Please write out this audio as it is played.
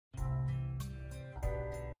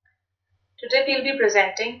Today we will be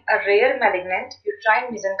presenting a rare malignant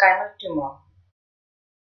uterine mesenchymal tumor.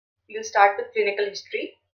 We will start with clinical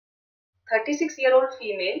history. 36-year-old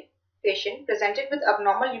female patient presented with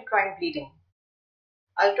abnormal uterine bleeding.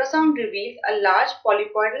 Ultrasound revealed a large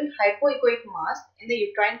polypoidal hypoechoic mass in the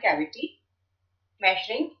uterine cavity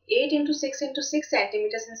measuring 8 into 6 into 6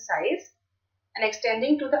 centimeters in size and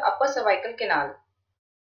extending to the upper cervical canal.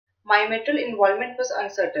 Myometrial involvement was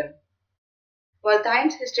uncertain.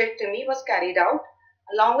 Wertheim's hysterectomy was carried out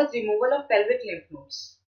along with removal of pelvic lymph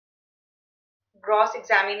nodes. Gross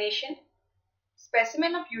examination.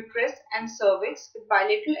 Specimen of uterus and cervix with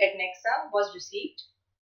bilateral adnexa was received.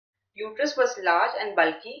 Uterus was large and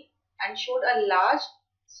bulky and showed a large,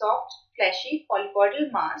 soft, fleshy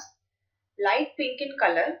polypoidal mass, light pink in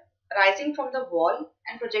color, rising from the wall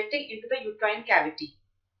and projecting into the uterine cavity,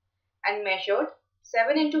 and measured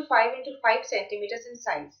 7 into 5 into 5 centimeters in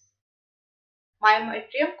size.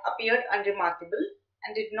 Myometrium appeared unremarkable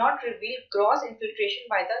and did not reveal gross infiltration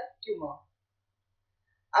by the tumor.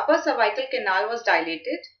 Upper cervical canal was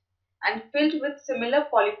dilated and filled with similar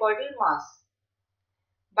polypoidal mass.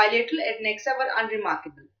 Bilateral adnexa were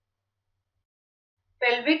unremarkable.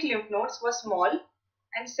 Pelvic lymph nodes were small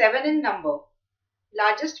and 7 in number,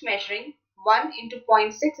 largest measuring 1 into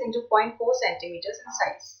 0.6 into 0.4 centimeters in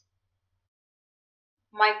size.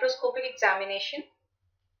 Microscopic examination.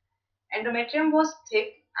 Endometrium was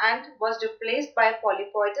thick and was replaced by a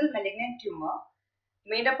polypoidal malignant tumor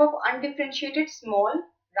made up of undifferentiated small,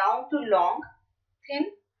 round to long,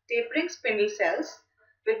 thin, tapering spindle cells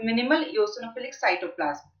with minimal eosinophilic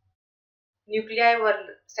cytoplasm. Nuclei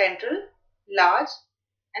were central, large,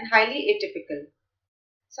 and highly atypical.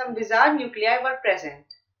 Some bizarre nuclei were present.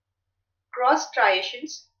 Cross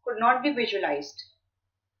striations could not be visualized.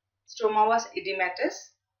 Stroma was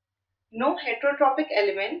edematous. No heterotropic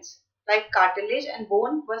elements like cartilage and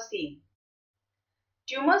bone were seen.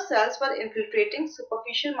 Tumor cells were infiltrating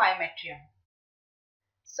superficial myometrium.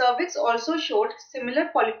 Cervix also showed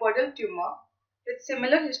similar polypoidal tumor with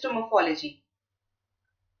similar histomorphology.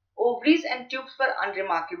 Ovaries and tubes were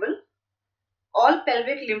unremarkable. All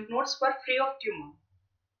pelvic lymph nodes were free of tumor.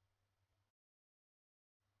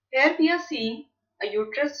 Here we are seeing a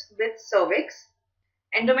uterus with cervix,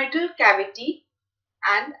 endometrial cavity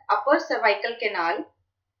and upper cervical canal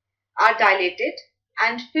are dilated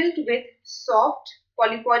and filled with soft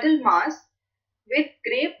polypoidal mass with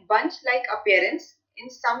grey bunch-like appearance in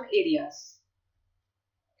some areas.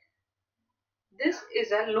 This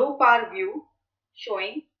is a low power view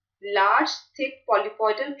showing large thick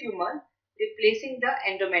polypoidal tumor replacing the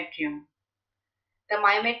endometrium. The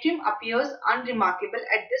myometrium appears unremarkable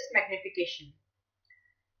at this magnification.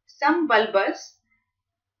 Some bulbous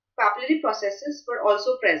papillary processes were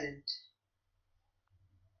also present.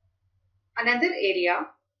 Another area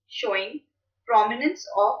showing prominence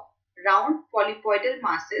of round polypoidal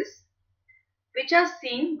masses which are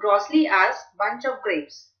seen grossly as bunch of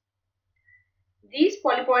grapes. These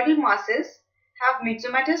polypoidal masses have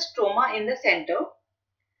myxomatous stroma in the center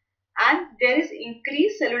and there is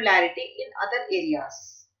increased cellularity in other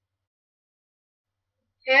areas.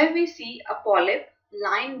 Here we see a polyp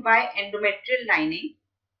lined by endometrial lining.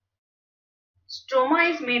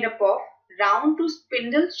 Stroma is made up of round to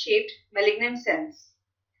spindle shaped malignant cells.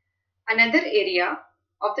 Another area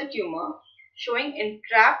of the tumor showing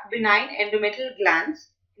entrapped benign endometrial glands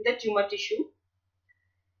in the tumor tissue.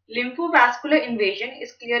 Lymphovascular invasion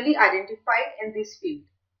is clearly identified in this field.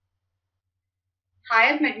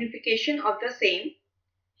 Higher magnification of the same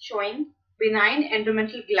showing benign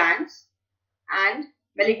endometrial glands and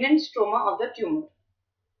malignant stroma of the tumor.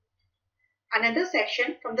 Another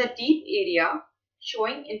section from the deep area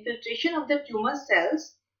showing infiltration of the tumor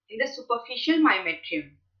cells in the superficial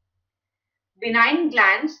myometrium. Benign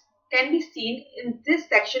glands can be seen in this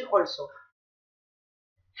section also.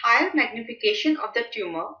 Higher magnification of the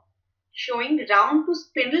tumor showing round to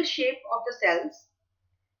spindle shape of the cells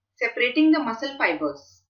separating the muscle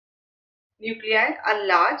fibers. Nuclei are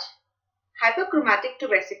large, hyperchromatic to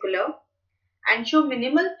vesicular and show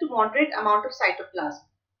minimal to moderate amount of cytoplasm.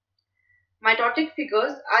 Mitotic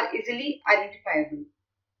figures are easily identifiable.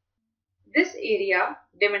 This area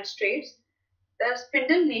demonstrates the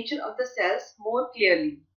spindle nature of the cells more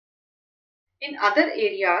clearly. In other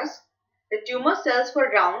areas, the tumor cells were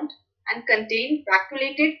round and contained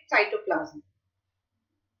vacuolated cytoplasm.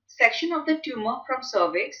 Section of the tumor from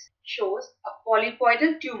cervix shows a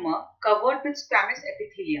polypoidal tumor covered with squamous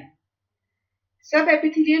epithelium.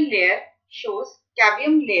 Subepithelial layer shows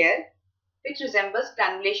cavium layer which resembles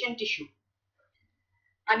granulation tissue.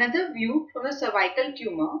 Another view from the cervical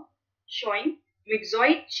tumor showing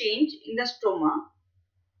myxoid change in the stroma,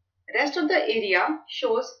 Rest of the area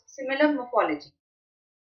shows similar morphology.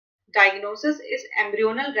 Diagnosis is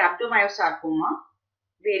embryonal rhabdomyosarcoma,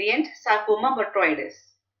 variant sarcoma botryoides.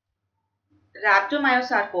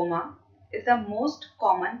 Rhabdomyosarcoma is the most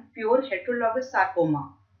common pure heterologous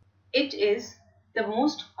sarcoma. It is the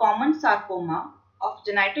most common sarcoma of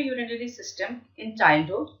genitourinary system in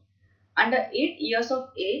childhood, under 8 years of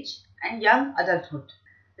age and young adulthood.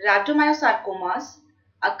 Rhabdomyosarcomas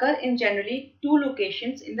occur in generally 2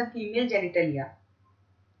 locations in the female genitalia.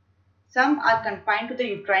 Some are confined to the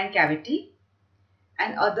uterine cavity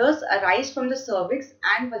and others arise from the cervix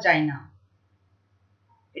and vagina.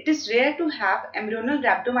 It is rare to have embryonal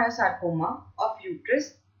rhabdomyosarcoma of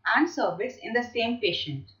uterus and cervix in the same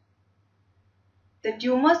patient. The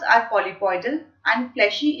tumors are polypoidal and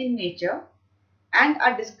fleshy in nature and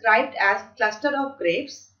are described as cluster of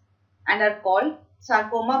grapes and are called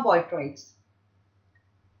sarcoma botryoides.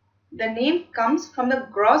 The name comes from the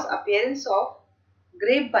gross appearance of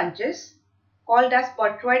grape bunches called as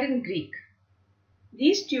botryoid in Greek.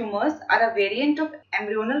 These tumors are a variant of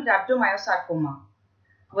embryonal rhabdomyosarcoma.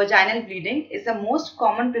 Vaginal bleeding is the most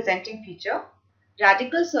common presenting feature.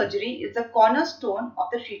 Radical surgery is the cornerstone of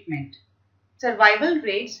the treatment. Survival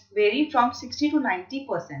rates vary from 60 to 90%.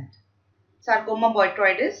 Sarcoma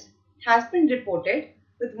botryoides has been reported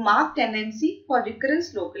with marked tendency for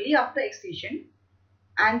recurrence locally after excision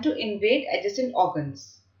and to invade adjacent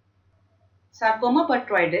organs. Sarcoma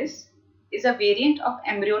botryoides is a variant of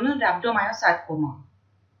embryonal rhabdomyosarcoma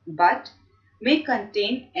but may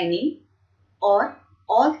contain any or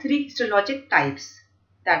all 3 histologic types,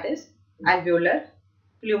 that is alveolar,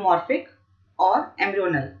 pleomorphic or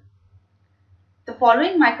embryonal. The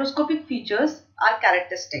following microscopic features are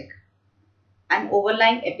characteristic: an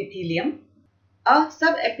overlying epithelium, a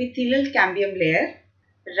subepithelial cambium layer,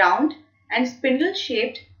 round and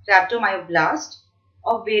spindle-shaped rhabdomyoblast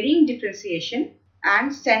of varying differentiation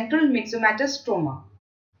and central myxomatous stroma.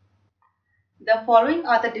 The following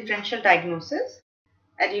are the differential diagnoses: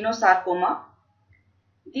 adenosarcoma.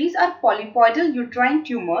 These are polypoidal uterine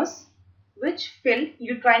tumors which fill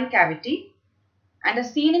uterine cavity and are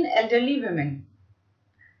seen in elderly women.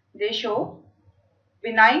 They show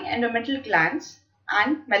benign endometrial glands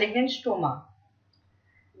and malignant stroma.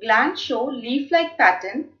 Glands show leaf-like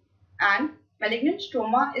pattern and malignant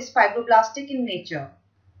stroma is fibroblastic in nature.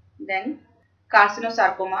 Then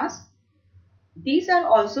carcinosarcomas. These are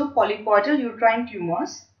also polypoidal uterine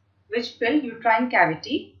tumors which fill uterine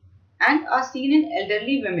cavity and are seen in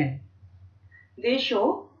elderly women. They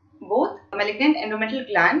show both malignant endometrial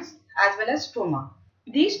glands as well as stroma.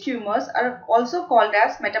 These tumors are also called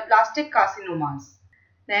as metaplastic carcinomas.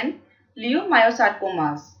 Then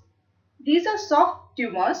leiomyosarcomas. These are soft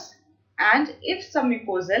tumors and if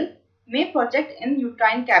submucosal may project in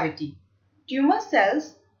uterine cavity. Tumor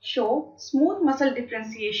cells show smooth muscle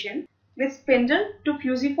differentiation with spindle to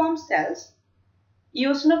fusiform cells,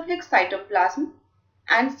 eosinophilic cytoplasm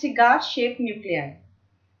and cigar-shaped nuclei.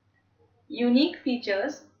 Unique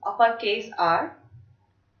features of our case are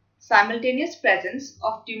simultaneous presence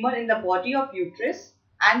of tumor in the body of uterus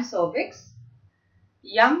and cervix,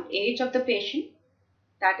 young age of the patient,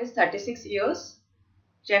 that is 36 years.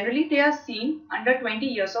 Generally they are seen under 20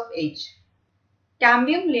 years of age.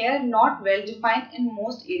 Cambium layer not well defined in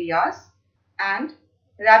most areas and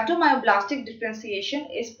rhabdomyoblastic differentiation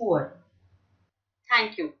is poor.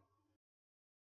 Thank you.